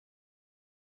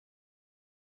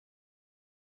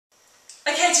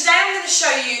Okay, today I'm going to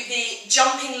show you the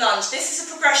jumping lunge. This is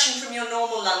a progression from your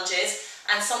normal lunges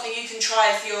and something you can try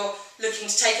if you're looking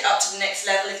to take it up to the next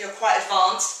level, if you're quite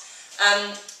advanced.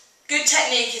 Good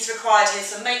technique is required here,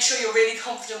 so make sure you're really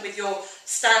confident with your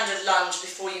standard lunge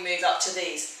before you move up to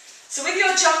these. So with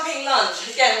your jumping lunge,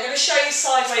 again, I'm going to show you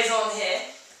sideways on here.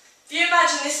 If you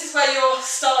imagine this is where you're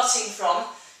starting from,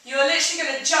 you're literally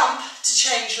going to jump to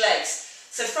change legs.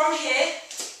 So from here,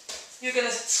 you're going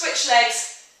to switch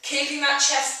legs, keeping that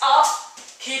chest up,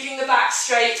 keeping the back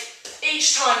straight,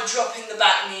 each time dropping the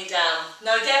back knee down.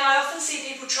 Now again, I often see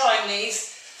people trying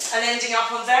these and ending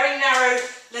up on very narrow,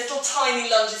 little tiny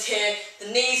lunges here. The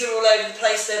knees are all over the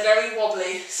place, they're very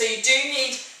wobbly. So you do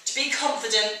need to be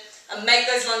confident and make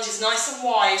those lunges nice and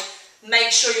wide.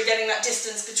 Make sure you're getting that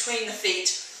distance between the feet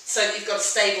so that you've got a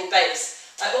stable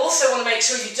base. I also want to make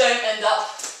sure you don't end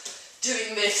up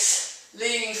doing this,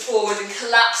 leaning forward and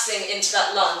collapsing into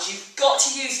that lunge. You've got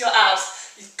to use your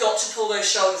abs, you've got to pull those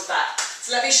shoulders back.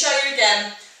 So let me show you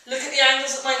again. Look at the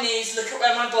angles of my knees, look at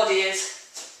where my body is.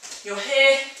 You're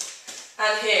here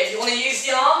and here. If you want to use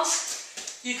the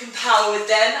arms, you can power with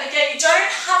them. Again, you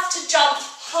don't have to jump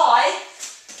high,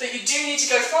 but you do need to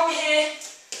go from here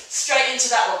straight into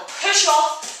that one. Push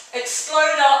off,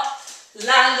 explode up,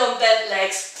 land on bent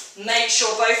legs. Make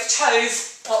sure both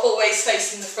toes are always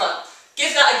facing the front.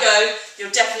 Give that a go,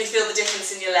 you'll definitely feel the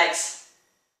difference in your legs.